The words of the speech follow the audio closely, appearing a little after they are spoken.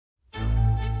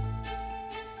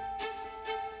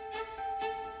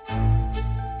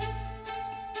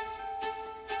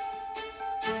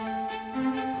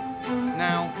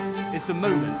is the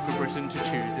moment for Britain to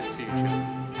choose its future,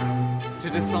 to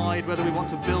decide whether we want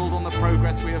to build on the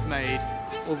progress we have made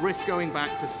or risk going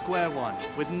back to square one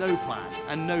with no plan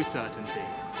and no certainty.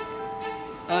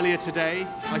 Earlier today,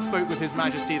 I spoke with His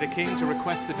Majesty the King to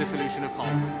request the dissolution of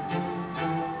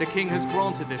Parliament. The King has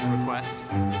granted this request,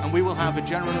 and we will have a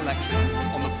general election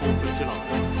on the 4th of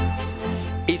July.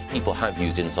 If people have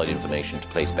used inside information to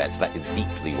place bets, that is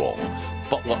deeply wrong.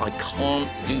 But what I can't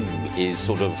do is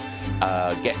sort of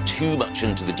get too much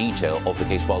into the detail of the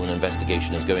case while an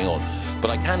investigation is going on.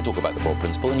 But I can talk about the broad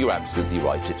principle, and you're absolutely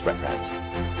right, it's reprehensible.